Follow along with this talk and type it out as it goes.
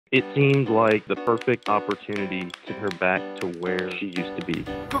It seemed like the perfect opportunity to get her back to where she used to be.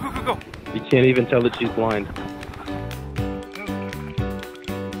 Go, go, go, go! You can't even tell that she's blind.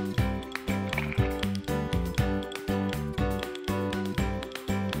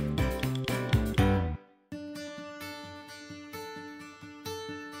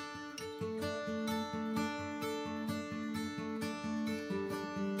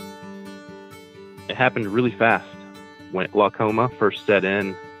 It happened really fast. When glaucoma first set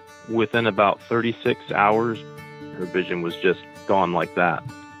in, within about 36 hours, her vision was just gone like that.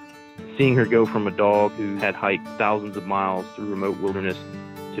 Seeing her go from a dog who had hiked thousands of miles through remote wilderness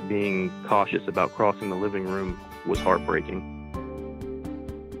to being cautious about crossing the living room was heartbreaking.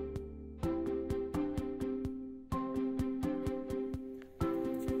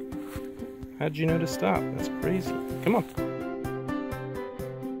 How'd you know to stop? That's crazy. Come on.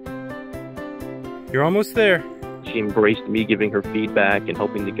 You're almost there. She embraced me giving her feedback and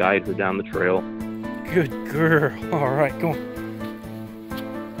helping to guide her down the trail. Good girl. All right, go on.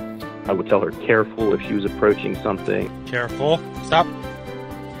 I would tell her careful if she was approaching something. Careful. Stop.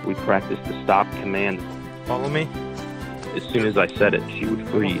 We practiced the stop command. Follow me. As soon as I said it, she would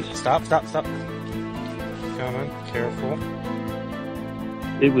freeze. Stop, stop, stop. Come on, careful.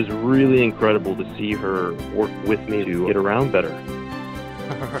 It was really incredible to see her work with me to get around better.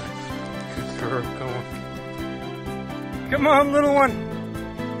 All right. Good girl, go on. Come on, little one.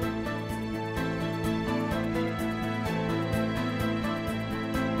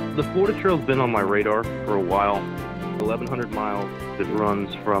 The Florida Trail's been on my radar for a while. 1,100 miles that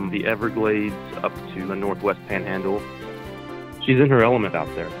runs from the Everglades up to the Northwest Panhandle. She's in her element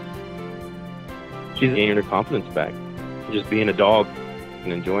out there. She's gaining her confidence back, just being a dog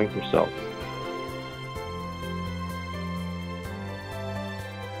and enjoying herself.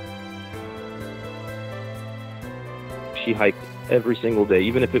 She hiked every single day,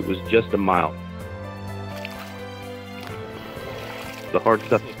 even if it was just a mile. The hard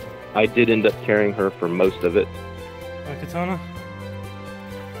stuff, I did end up carrying her for most of it. Katana?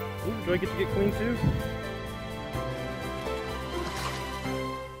 Ooh, do I get to get clean too?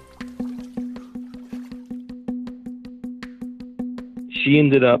 She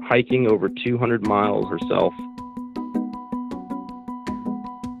ended up hiking over 200 miles herself.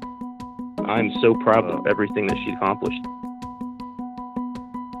 I'm so proud of everything that she accomplished.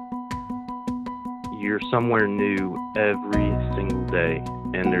 You're somewhere new every single day,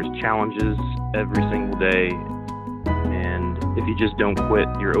 and there's challenges every single day, and if you just don't quit,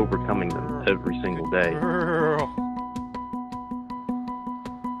 you're overcoming them every single day.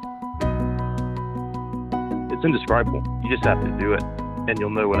 It's indescribable. You just have to do it, and you'll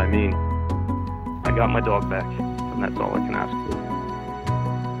know what I mean. I got my dog back, and that's all I can ask for.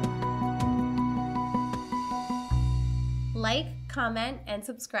 Like, comment, and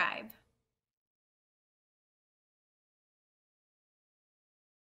subscribe.